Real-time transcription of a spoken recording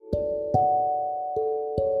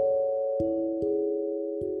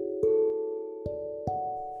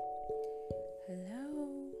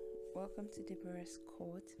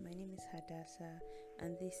Asa,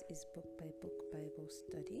 and this is Book by Book Bible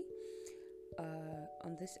Study.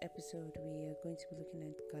 On this episode, we are going to be looking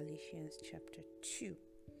at Galatians chapter 2.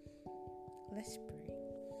 Let's pray.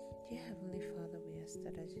 Dear Heavenly Father, we ask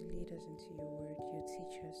that as you lead us into your word, you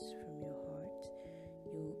teach us from your heart.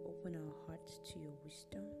 You open our hearts to your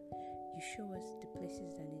wisdom. You show us the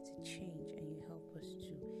places that need to change, and you help us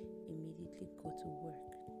to immediately go to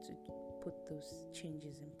work to put those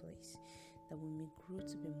changes in place, that we may grow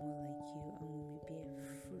to be more like you, and we may bear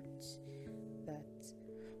fruits that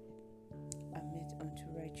are met unto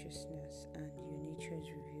righteousness, and your nature is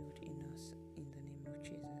revealed in us, in the name of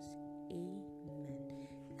Jesus. Amen.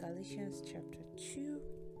 Galatians chapter 2.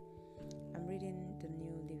 I'm reading the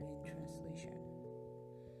New Living Translation.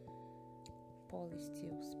 Paul is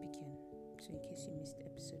still speaking, so in case you missed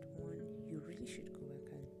episode 1, you really should go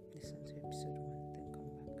back and listen to episode 1, then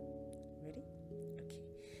come back. Ready? Okay.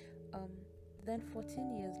 Then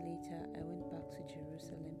 14 years later, I went back to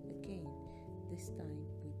Jerusalem again, this time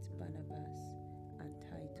with Barnabas and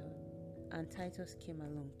Titus. And Titus came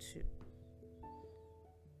along too.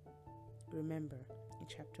 Remember, in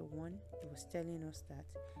chapter 1, he was telling us that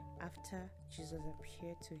after Jesus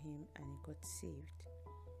appeared to him and he got saved,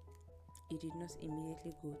 he did not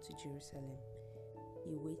immediately go to Jerusalem.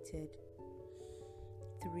 He waited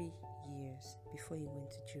 3 years before he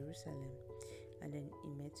went to Jerusalem, and then he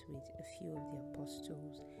met with a few of the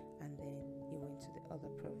apostles, and then he went to the other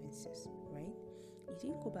provinces, right? He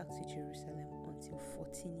didn't go back to Jerusalem until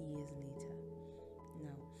 14 years later.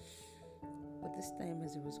 Now, but this time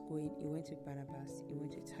as he was going, he went with Barnabas, he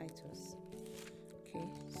went with Titus. Okay,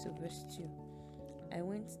 so verse 2. I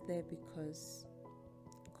went there because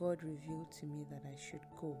God revealed to me that I should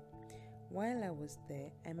go. While I was there,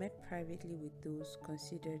 I met privately with those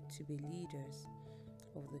considered to be leaders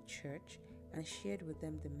of the church and shared with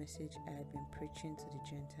them the message I had been preaching to the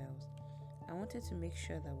Gentiles. I wanted to make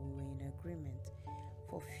sure that we were in agreement,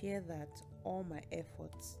 for fear that all my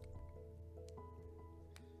efforts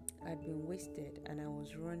had been wasted and I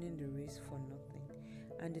was running the race for nothing.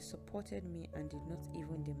 And they supported me and did not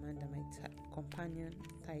even demand that my companion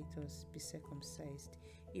Titus be circumcised,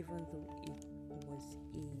 even though it was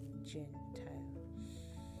a Gentile.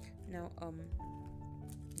 Now,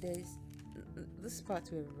 there's this part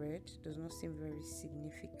we've read does not seem very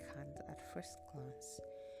significant at first glance,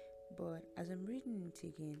 but as I'm reading it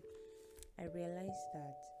again, I realize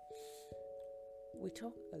that we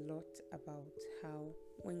talk a lot about how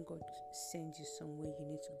when God sends you somewhere, you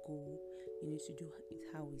need to go, you need to do it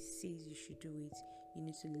how He says you should do it, you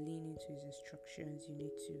need to lean into His instructions, you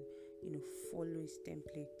need to, follow His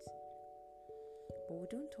template. But we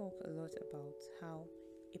don't talk a lot about how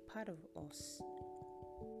a part of us,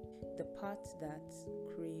 the part that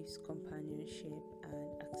craves companionship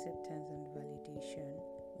and acceptance and validation,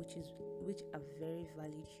 which are very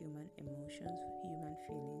valid human emotions, human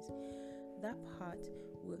feelings, that part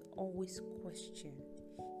will always question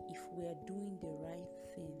if we are doing the right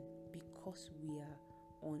thing because we are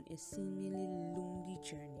on a seemingly lonely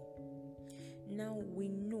journey. Now we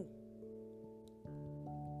know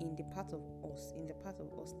in the part of us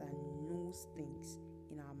that knows things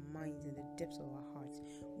in our minds, in the depths of our hearts,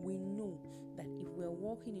 we know that if we are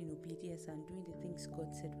walking in obedience and doing the things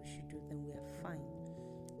God said we should do, then we are fine.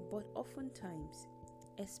 But oftentimes,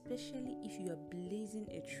 especially if you are blazing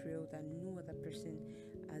a trail that no other person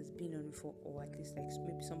has been on before, or at least like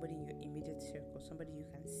maybe somebody in your immediate circle, somebody you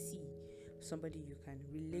can see, somebody you can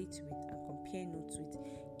relate with and compare notes with,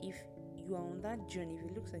 if you are on that journey, if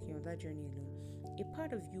it looks like you're on that journey alone, a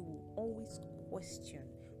part of you will always question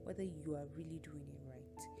whether you are really doing it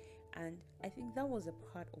right. And I think that was a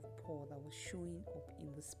part of Paul that was showing up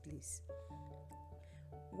in this place.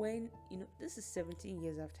 When, this is 17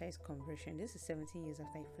 years after his conversion, this is 17 years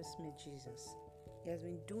after he first met Jesus. He has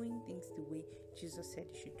been doing things the way Jesus said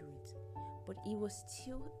he should do it. But he was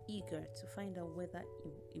still eager to find out whether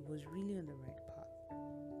he was really on the right path.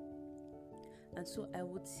 And so I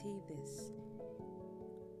would say this: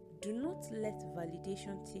 do not let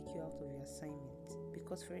validation take you out of your assignment.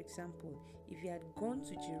 Because, for example, if he had gone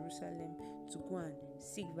to Jerusalem to go and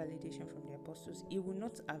seek validation from the apostles, he would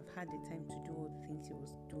not have had the time to do all the things he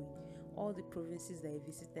was doing, all the provinces that he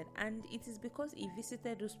visited. And it is because he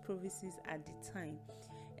visited those provinces at the time,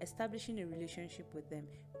 establishing a relationship with them,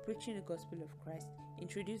 preaching the gospel of Christ,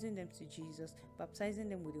 introducing them to Jesus, baptizing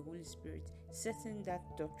them with the Holy Spirit, setting that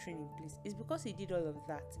doctrine in place. It's because he did all of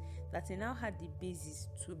that he now had the basis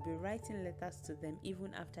to be writing letters to them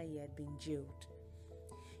even after he had been jailed.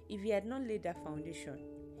 If he had not laid that foundation,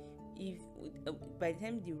 by the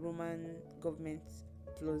time the Roman government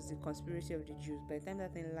plus the conspiracy of the Jews, by the time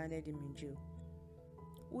that thing landed him in jail,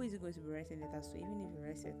 who is he going to be writing letters to? Even if he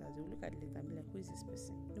writes letters, they will look at the letter and be like, who is this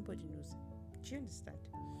person? Nobody knows. Do you understand?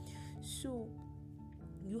 So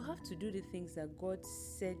you have to do the things that God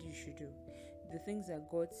said you should do, the things that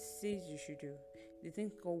God says you should do, the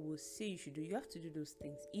things God will say you should do. You have to do those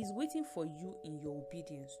things. He's waiting for you in your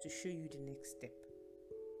obedience to show you the next step.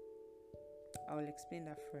 I'll explain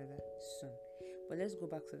that further soon. But let's go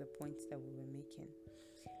back to the points that we were making.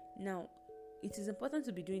 Now, it is important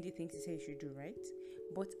to be doing the things He says you should do, right?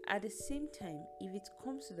 But at the same time, if it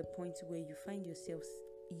comes to the point where you find yourself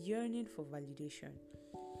yearning for validation,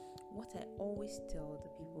 what I always tell the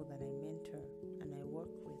people that I mentor and I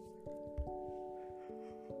work with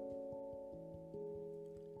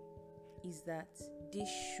is that they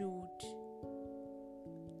should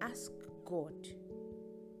ask God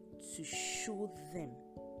to show them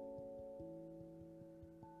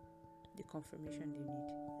the confirmation they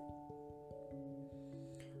need.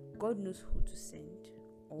 God knows who to send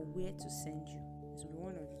or where to send you. It's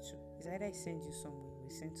one of the two. It's either He sends you somewhere or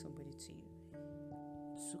He sends somebody to you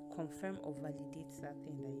to confirm or validate that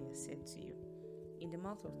thing that He has said to you. In the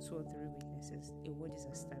mouth of 2 or 3 witnesses, a word is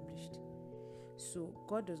established. So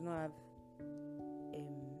God does not have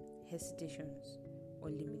hesitations or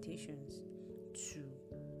limitations to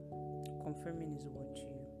confirming His word to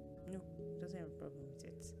you. No, He doesn't have a problem with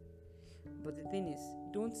it. But the thing is,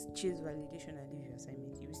 don't chase validation and leave your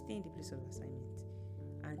assignment. You will stay in the place of assignment,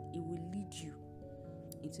 and it will lead you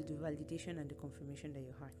into the validation and the confirmation that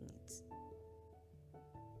your heart needs.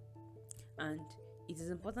 And it is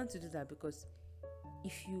important to do that, because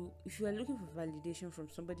if you are looking for validation from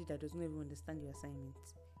somebody that does not even understand your assignment,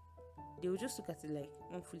 they will just look at it like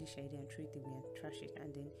one foolish idea and throw it away and trash it,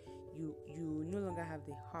 and then you no longer have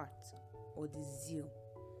the heart or the zeal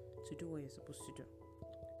to do what you're supposed to do.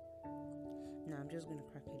 Now I'm just going to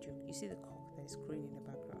crack a joke. You see the cock that is crowing in the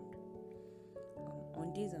background?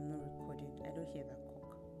 On days I'm not recording, I don't hear that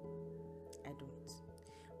cock. I don't.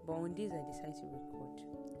 But on days I decide to record,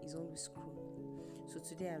 it's always crowing. So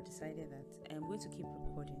today I've decided that I'm going to keep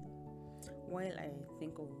recording while I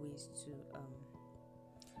think of ways to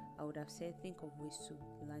I would have said think of ways to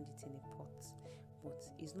land it in a pot, but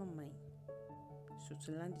it's not mine. So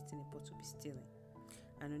to land it in a pot will be stealing.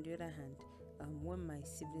 And on the other hand, when my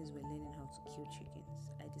siblings were learning how to kill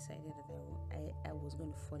chickens, I decided that I was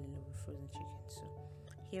going to fall in love with frozen chicken. So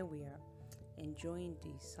here we are, enjoying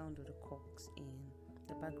the sound of the cocks in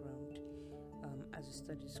the background as we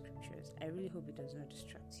study scriptures. I really hope it does not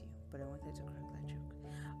distract you, but I wanted to crack that joke.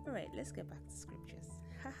 Alright, let's get back to scriptures.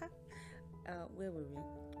 Where were we?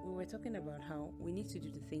 We were talking about how we need to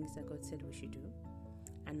do the things that God said we should do,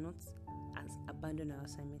 and not as abandon our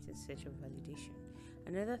assignment in search of validation.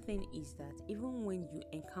 Another thing is that even when you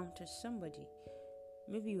encounter somebody,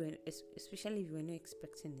 maybe especially if you were not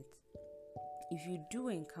expecting it, if you do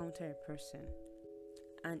encounter a person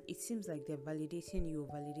and it seems like they're validating you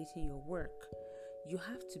or validating your work, you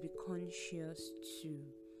have to be conscious to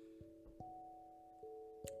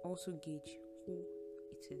also gauge who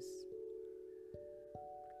it is.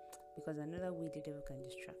 Because another way the devil can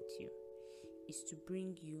distract you is to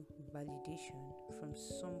bring you validation from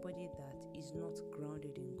somebody that is not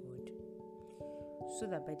grounded in God, so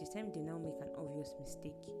that by the time they now make an obvious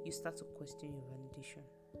mistake, you start to question your validation.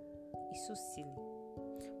 It's so silly,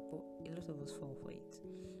 but a lot of us fall for it.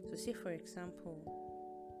 So say for example,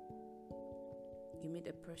 you meet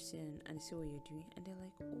a person and they see what you're doing and they're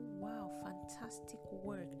like, oh wow, fantastic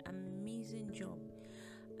work, amazing job.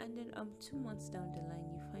 And then 2 months down the line,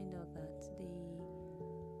 you find out that they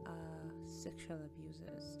are sexual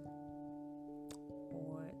abusers,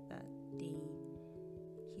 or that they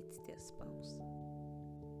hit their spouse.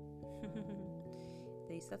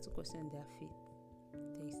 Then you start to question their faith.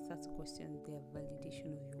 Then you start to question their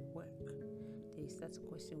validation of your work. Then you start to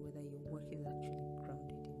question whether your work is actually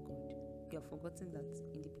grounded in God. You have forgotten that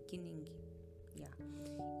in the beginning, it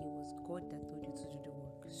was God that told you to do the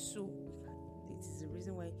work. So this is the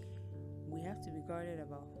reason why we have to be guarded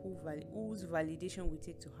about whose validation we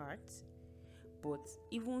take to heart. But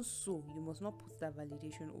even so, you must not put that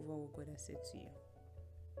validation over what God has said to you.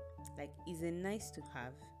 Like, it's a nice to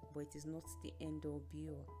have, but it is not the end all be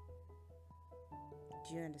all.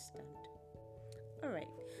 Do you understand? Alright,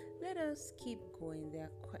 let us keep going. There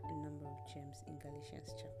are quite a number of gems in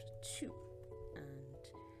Galatians chapter 2, and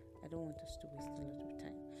I don't want us to waste a lot of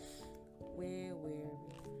time. Where were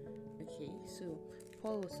we? Okay, so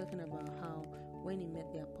Paul was talking about how when he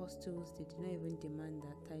met the apostles, they did not even demand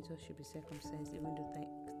that Titus should be circumcised, even though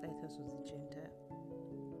Titus was a Gentile.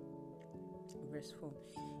 Verse 4.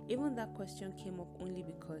 Even that question came up only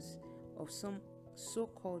because of some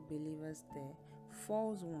so-called believers there,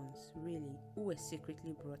 false ones, really, who were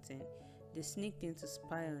secretly brought in. They sneaked in to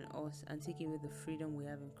spy on us and take away the freedom we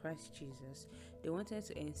have in Christ Jesus. They wanted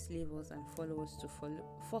to enslave us and force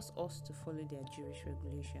us to follow their Jewish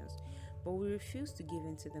regulations. But we refused to give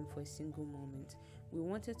in to them for a single moment. We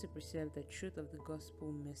wanted to preserve the truth of the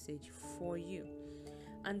gospel message for you.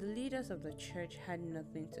 And the leaders of the church had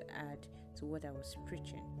nothing to add to what I was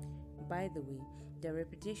preaching. By the way, their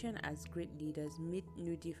reputation as great leaders made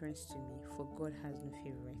no difference to me, for God has no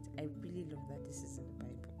favorite. I really love that this is in the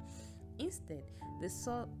Bible. Instead, they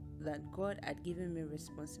saw that God had given me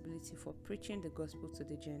responsibility for preaching the gospel to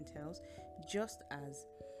the Gentiles, just as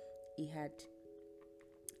He had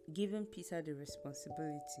given Peter the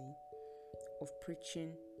responsibility of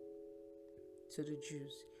preaching to the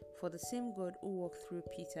Jews. For the same God who walked through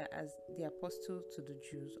Peter as the apostle to the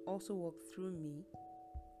Jews also walked through me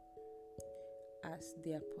as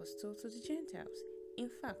the apostle to the Gentiles. In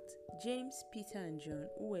fact, James, Peter, and John,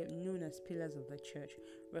 who were known as pillars of the church,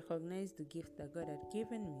 recognized the gift that God had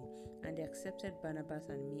given me, and they accepted Barnabas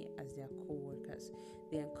and me as their co-workers.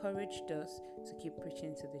 They encouraged us to keep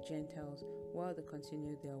preaching to the Gentiles while they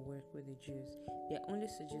continued their work with the Jews. Their only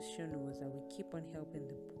suggestion was that we keep on helping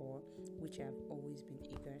the poor, which I have always been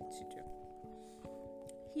eager to do.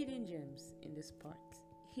 Hidden gems in this part.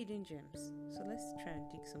 Hidden gems. So let's try and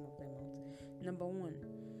dig some of them out. Number one,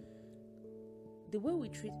 the way we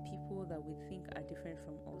treat people that we think are different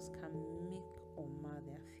from us can make or mar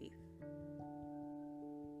their faith.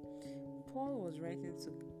 Paul was writing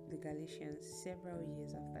to the Galatians several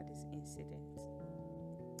years after this incident,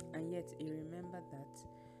 and yet he remembered that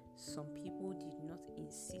some people did not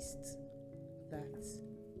insist that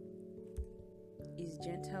his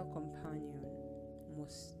Gentile companion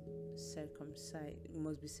must be circumcised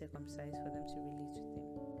for them to relate with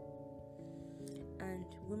him. And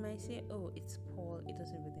we might say, oh, it's Paul, it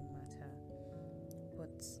doesn't really matter.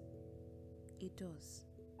 But it does.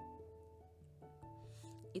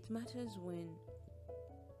 It matters when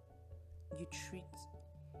you treat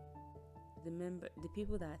the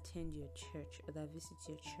people that attend your church or that visit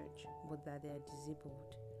your church, but that they are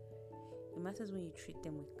disabled. It matters when you treat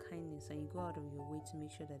them with kindness and you go out of your way to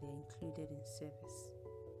make sure that they're included in service.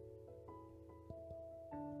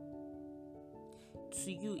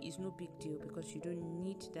 To you, it's no big deal because you don't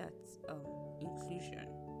need that inclusion,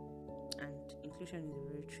 and inclusion is a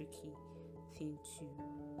very tricky thing to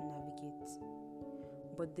navigate.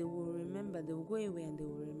 But they will go away and they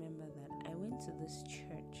will remember that I went to this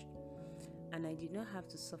church and I did not have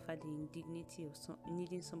to suffer the indignity of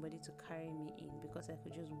needing somebody to carry me in because I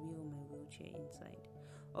could just wheel my wheelchair inside.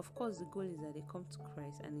 Of course, the goal is that they come to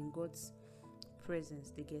Christ and in God's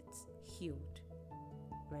presence they get healed.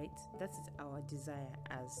 Right? That is our desire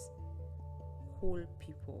as whole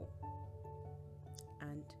people.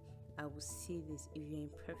 And I will say this: if you're in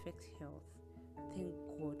perfect health, thank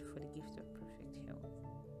God for the gift of perfect health.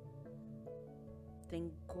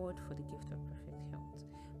 Thank God for the gift of perfect health.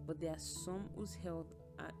 But there are some whose health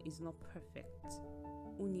is not perfect,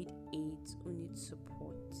 who need aids, who need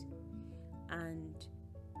support. And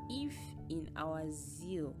if in our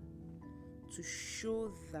zeal to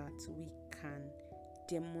show that we can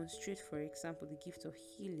demonstrate, for example, the gift of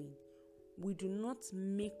healing, we do not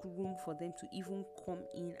make room for them to even come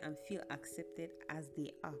in and feel accepted as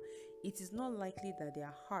they are, it is not likely that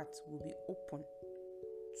their hearts will be open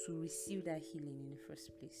to receive that healing in the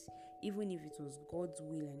first place, even if it was God's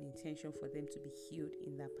will and intention for them to be healed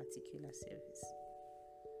in that particular service.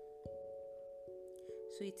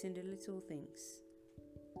 So it's in the little things.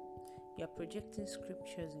 You're projecting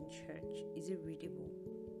scriptures in church. Is it readable?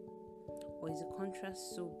 Or is the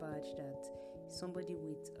contrast so bad that somebody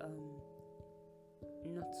with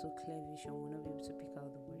not so clear vision will not be able to pick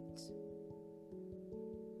out the words?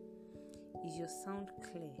 Is your sound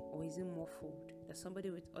clear or is it muffled that somebody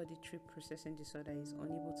with auditory processing disorder is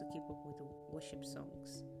unable to keep up with the worship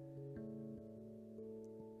songs?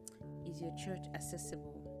 Is your church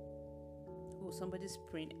accessible? Oh, somebody's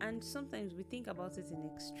praying. And sometimes we think about it in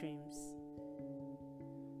extremes.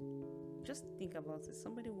 Just think about it.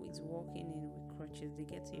 Somebody who is walking in with crutches, they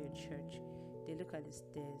get to your church, they look at the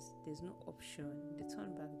stairs, there's no option, they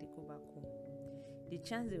turn back, they go back home. The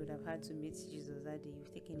chance they would have had to meet Jesus that day,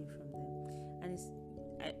 you've taken it from them. And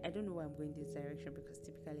I don't know why I'm going this direction, because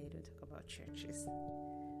typically I don't talk about churches,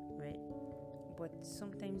 right? But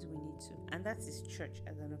sometimes we need to, and that is church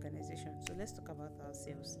as an organization. So let's talk about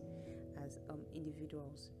ourselves as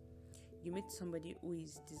individuals. You meet somebody who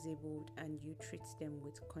is disabled and you treat them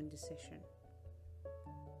with condescension.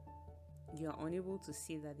 You are unable to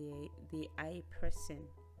see that they are a person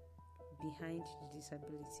behind the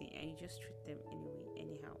disability, and you just treat them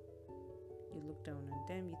anyhow. you look down on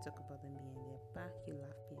them, you talk about them behind their back, you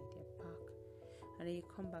laugh behind their back, and then you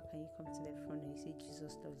come back and you come to their front and you say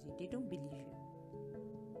Jesus loves you. They don't believe you.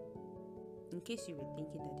 In case you were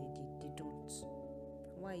thinking that they did, they don't.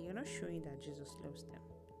 Why? You're not showing that Jesus loves them.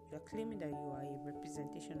 You're claiming that you are a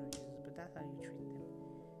representation of Jesus, but that's how you treat them.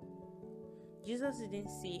 Jesus didn't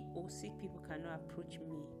say, oh, sick people cannot approach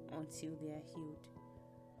me until they are healed.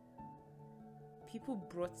 People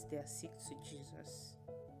brought their sick to Jesus,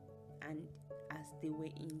 and as they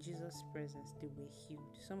were in Jesus' presence, they were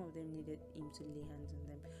healed. Some of them needed him to lay hands on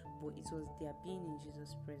them, but it was their being in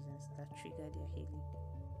Jesus' presence that triggered their healing.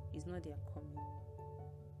 It's not their coming.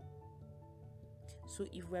 So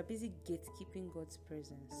if we're busy gatekeeping God's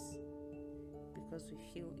presence because we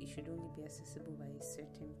feel it should only be accessible by a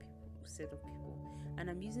certain set of people, and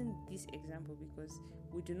I'm using this example because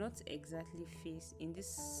we do not exactly face in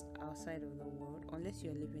this our side of the world, unless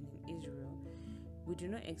you're living in Israel, we do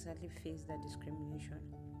not exactly face that discrimination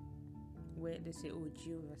where they say, oh,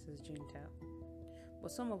 Jew versus Gentile.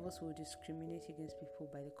 But some of us will discriminate against people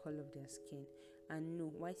by the color of their skin. And no,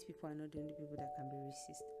 white people are not the only people that can be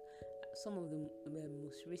racist. Some of the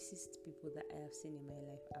most racist people that I have seen in my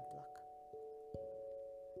life are black.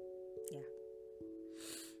 Yeah.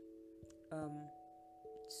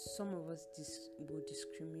 Some of us will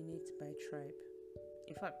discriminate by tribe.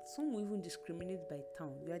 In fact, some will even discriminate by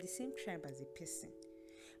town. You are the same tribe as a person,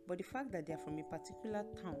 but the fact that they are from a particular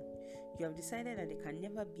town, you have decided that they can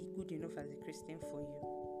never be good enough as a Christian for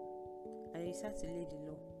you, and you start to lay the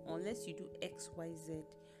law. Unless you do X, Y, Z,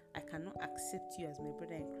 I cannot accept you as my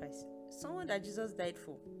brother in Christ. Someone that Jesus died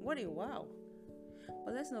for. What a wow!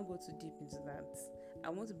 But let's not go too deep into that. I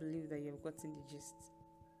want to believe that you have gotten the gist.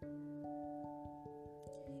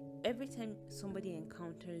 Every time somebody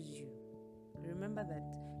encounters you, remember that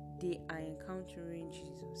they are encountering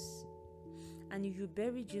Jesus. And if you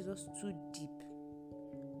bury Jesus too deep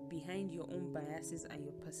behind your own biases and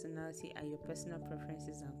your personality and your personal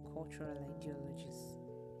preferences and cultural ideologies,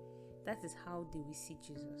 that is how they will see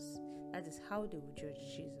Jesus. That is how they will judge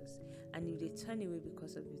Jesus. And if they turn away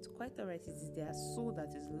because of it, quite alright, it is their soul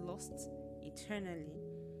that is lost eternally.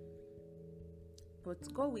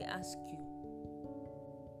 But God will ask you,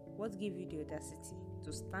 what gave you the audacity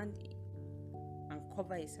to stand and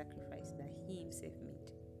cover a sacrifice that He Himself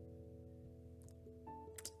made?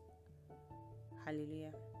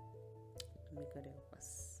 Hallelujah. May God help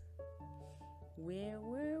us. Where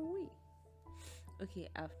were we? Okay,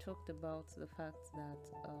 I've talked about the fact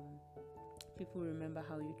that people remember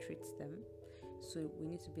how you treat them. So we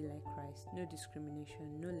need to be like Christ. No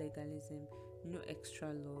discrimination, no legalism, no extra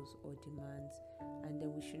laws or demands. And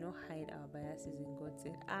then we should not hide our biases in God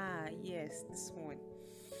said, yes, this one.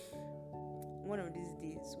 One of these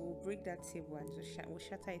days, we'll break that table and we'll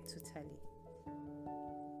shatter it totally.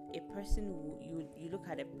 A person, you look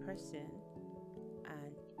at a person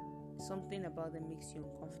and something about them makes you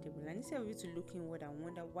uncomfortable. And instead of you to look inward and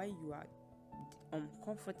wonder why you are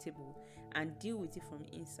uncomfortable and deal with it from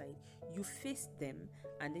inside, you face them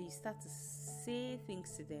and then you start to say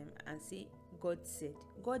things to them and say, God said.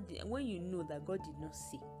 God did, when you know that God did not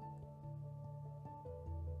say.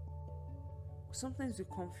 Sometimes we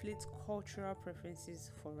conflate cultural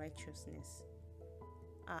preferences for righteousness.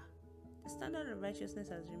 The standard of righteousness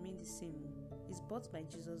has remained the same. It's bought by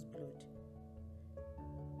Jesus' blood.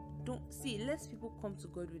 Don't see, let people come to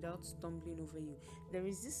God without stumbling over you. There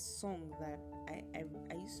is this song that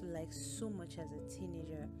I used to like so much as a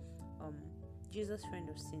teenager, Jesus Friend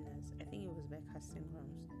of Sinners. I think it was by Casting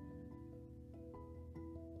Crowns.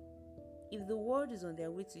 If the world is on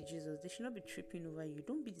their way to Jesus, they should not be tripping over you.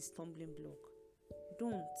 Don't be the stumbling block.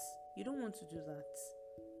 Don't. You don't want to do that.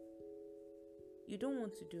 You don't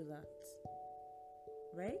want to do that.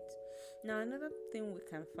 Right? Now, another thing we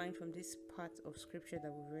can find from this part of scripture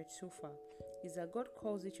that we've read so far is that God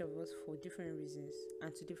calls each of us for different reasons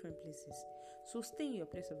and to different places. So stay in your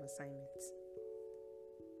place of assignment.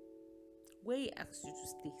 Where He asks you to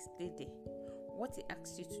stay there. What He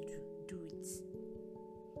asks you to do it.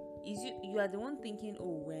 You are the one thinking,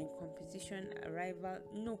 oh, we're in competition, a rival.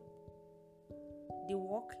 No. The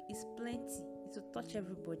work is plenty. It will touch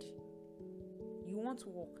everybody. You want to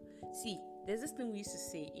walk. See, there's this thing we used to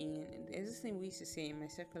say in my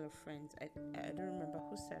circle of friends. I don't remember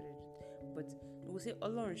who started it, but we say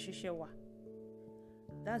Olorun Shishewa.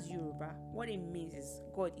 That's Yoruba. What it means is,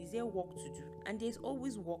 God, is there work to do? And there's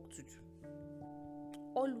always work to do.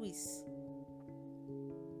 Always.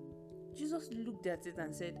 Jesus looked at it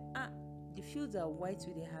and said, the fields are white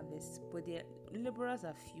with the harvest, but the laborers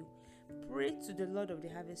are few. Pray to the Lord of the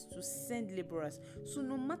harvest to send laborers. So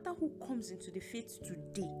no matter who comes into the faith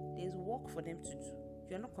today, there's work for them to do.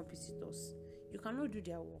 You're not competitors. You cannot do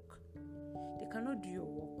their work. They cannot do your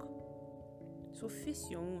work. So face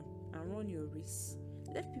your own and run your race.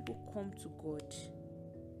 Let people come to God.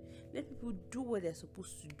 Let people do what they're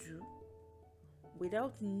supposed to do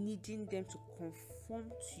without needing them to conform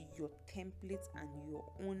to your template and your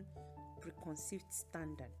own preconceived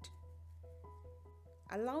standard.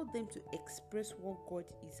 Allow them to express what God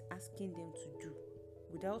is asking them to do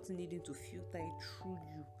without needing to filter it through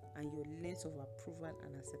you and your lens of approval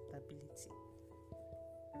and acceptability.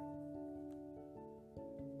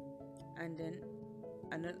 And then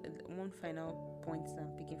one final point that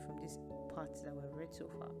I'm picking from this part that we've read so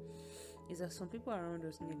far is that some people around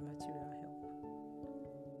us need material help.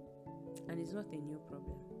 And it's not a new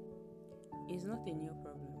problem. It's not a new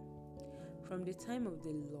problem. From the time of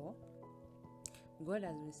the law, God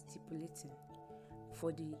has been stipulating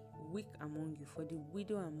for the weak among you, for the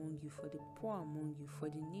widow among you, for the poor among you, for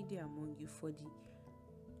the needy among you,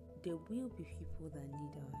 there will be people that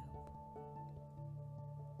need our help.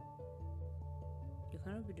 You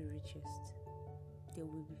cannot be the richest. There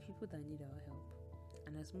will be people that need our help.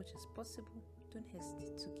 And as much as possible, don't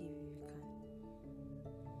hesitate to give if you can.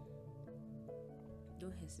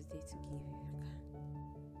 Don't hesitate to give if you can.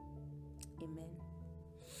 Amen.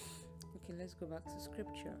 Okay, let's go back to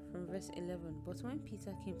scripture from verse 11. But when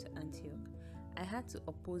Peter came to Antioch, I had to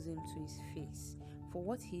oppose him to his face, for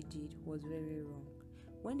what he did was very wrong.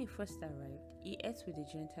 When he first arrived, he ate with the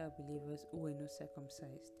Gentile believers who were not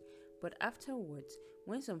circumcised. But afterwards,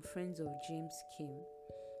 when some friends of James came,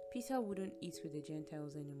 Peter wouldn't eat with the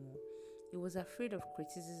Gentiles anymore. He was afraid of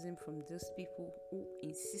criticism from those people who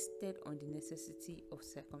insisted on the necessity of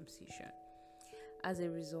circumcision. As a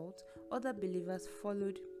result, other believers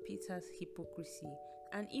followed Peter's hypocrisy,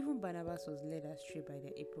 and even Barnabas was led astray by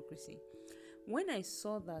their hypocrisy. When I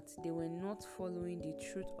saw that they were not following the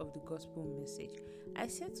truth of the gospel message, I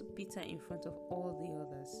said to Peter in front of all the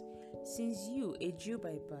others, "Since you, a Jew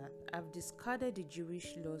by birth, have discarded the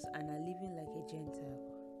Jewish laws and are living like a Gentile,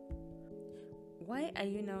 why are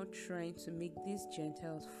you now trying to make these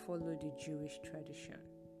Gentiles follow the Jewish tradition?"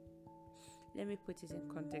 Let me put it in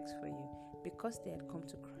context for you. Because they had come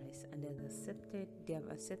to Christ and they have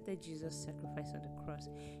accepted Jesus' sacrifice on the cross,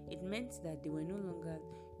 it meant that they were no longer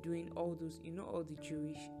doing all those, all the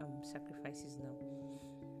Jewish sacrifices now.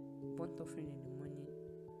 Burnt offering in the morning,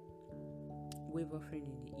 wave offering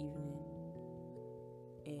in the evening,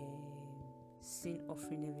 sin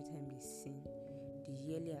offering every time they sin, the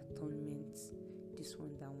yearly atonement, this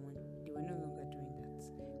one, that one. They were no longer doing that.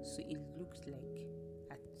 So it looked like,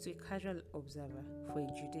 to a casual observer, for a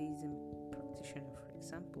Judaism practitioner, for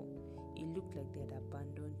example, it looked like they had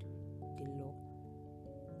abandoned the law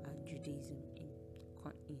and Judaism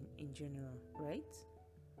in general, right?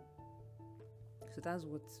 So that's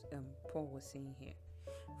what Paul was saying here.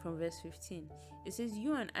 From verse 15, it says,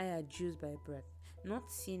 "You and I are Jews by birth,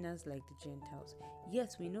 not sinners like the Gentiles.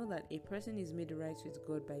 Yet we know that a person is made right with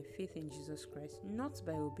God by faith in Jesus Christ, not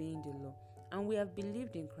by obeying the law. And we have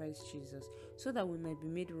believed in Christ Jesus, so that we might be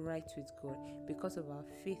made right with God because of our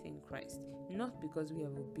faith in Christ, not because we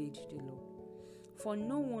have obeyed the law. For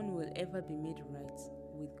no one will ever be made right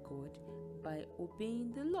with God by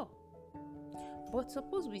obeying the law. But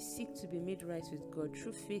suppose we seek to be made right with God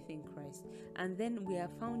through faith in Christ, and then we are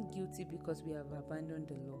found guilty because we have abandoned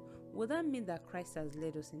the law. Would that mean that Christ has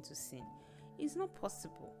led us into sin? It's not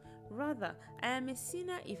possible. Rather, I am a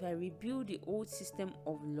sinner if I rebuild the old system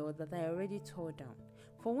of law that I already tore down.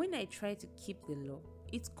 For when I tried to keep the law,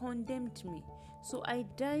 it condemned me. So I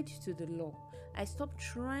died to the law. I stopped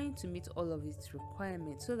trying to meet all of its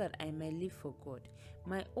requirements so that I might live for God.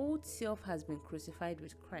 My old self has been crucified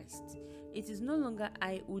with Christ. It is no longer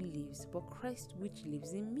I who lives, but Christ which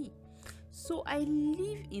lives in me. So I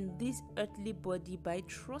live in this earthly body by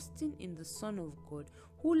trusting in the Son of God,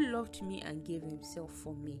 who loved me and gave himself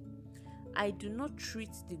for me. I do not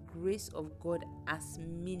treat the grace of God as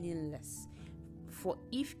meaningless. For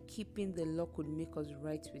if keeping the law could make us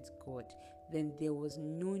right with God, then there was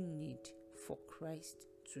no need for Christ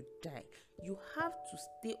to die. You have to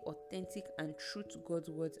stay authentic and true to God's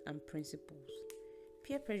words and principles.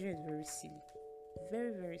 Peer pressure is very silly.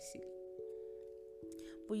 Very, very silly.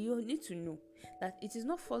 But you need to know that it is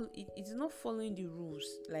not following the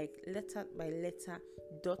rules like letter by letter,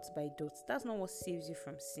 dot by dot. That's not what saves you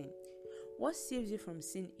from sin. What saves you from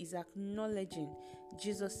sin is acknowledging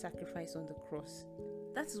Jesus' sacrifice on the cross.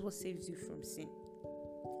 That is what saves you from sin.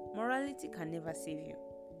 Morality can never save you,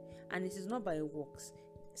 and it is not by works.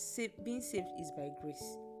 Being saved is by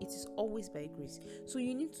grace. It is always by grace. So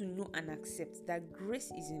you need to know and accept that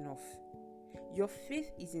grace is enough. Your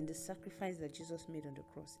faith is in the sacrifice that Jesus made on the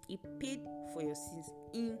cross. He paid for your sins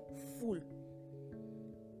in full.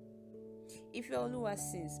 If your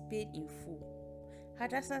Oluwa's sins paid in full,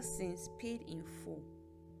 Hadassah's sins paid in full,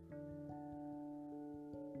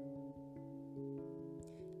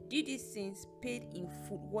 Didi's sins paid in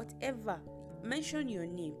full, whatever, mention your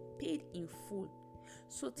name, paid in full.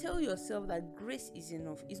 So tell yourself that grace is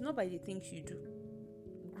enough. It's not by the things you do.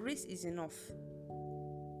 Grace is enough.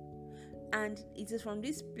 And it is from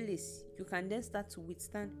this place you can then start to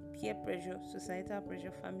withstand peer pressure, societal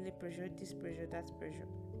pressure, family pressure, this pressure, that pressure.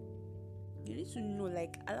 You need to know,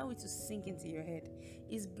 allow it to sink into your head.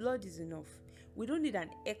 His blood is enough. We don't need an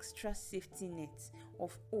extra safety net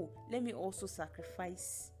of, let me also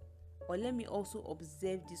sacrifice, or let me also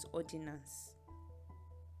observe this ordinance,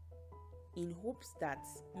 in hopes that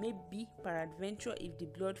maybe peradventure if the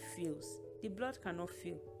blood fails. The blood cannot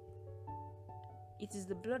fail. It is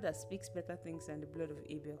the blood that speaks better things than the blood of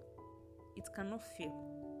Abel. It cannot fail.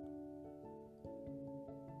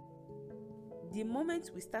 The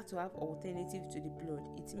moment we start to have alternative to the blood,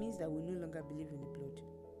 it means that we no longer believe in the blood.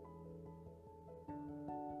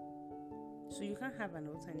 So you can't have an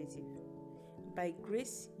alternative. By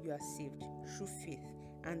grace, you are saved through faith,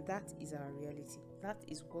 and that is our reality. That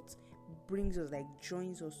is what brings us,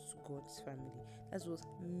 joins us to God's family. That's what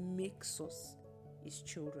makes us His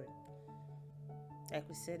children. Like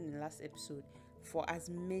we said in the last episode, for as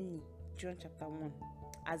many, John chapter 1,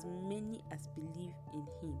 as many as believe in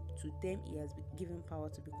Him, to them He has given power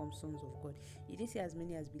to become sons of God. He didn't say as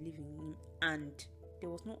many as believe in Him, and there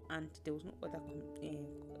was no and, there was no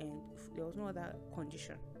other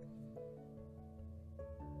condition.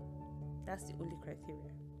 That's the only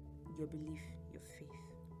criteria: your belief, your faith.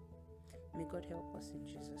 May God help us in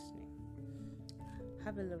Jesus' name.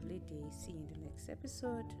 Have a lovely day. See you in the next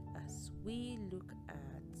episode as we look at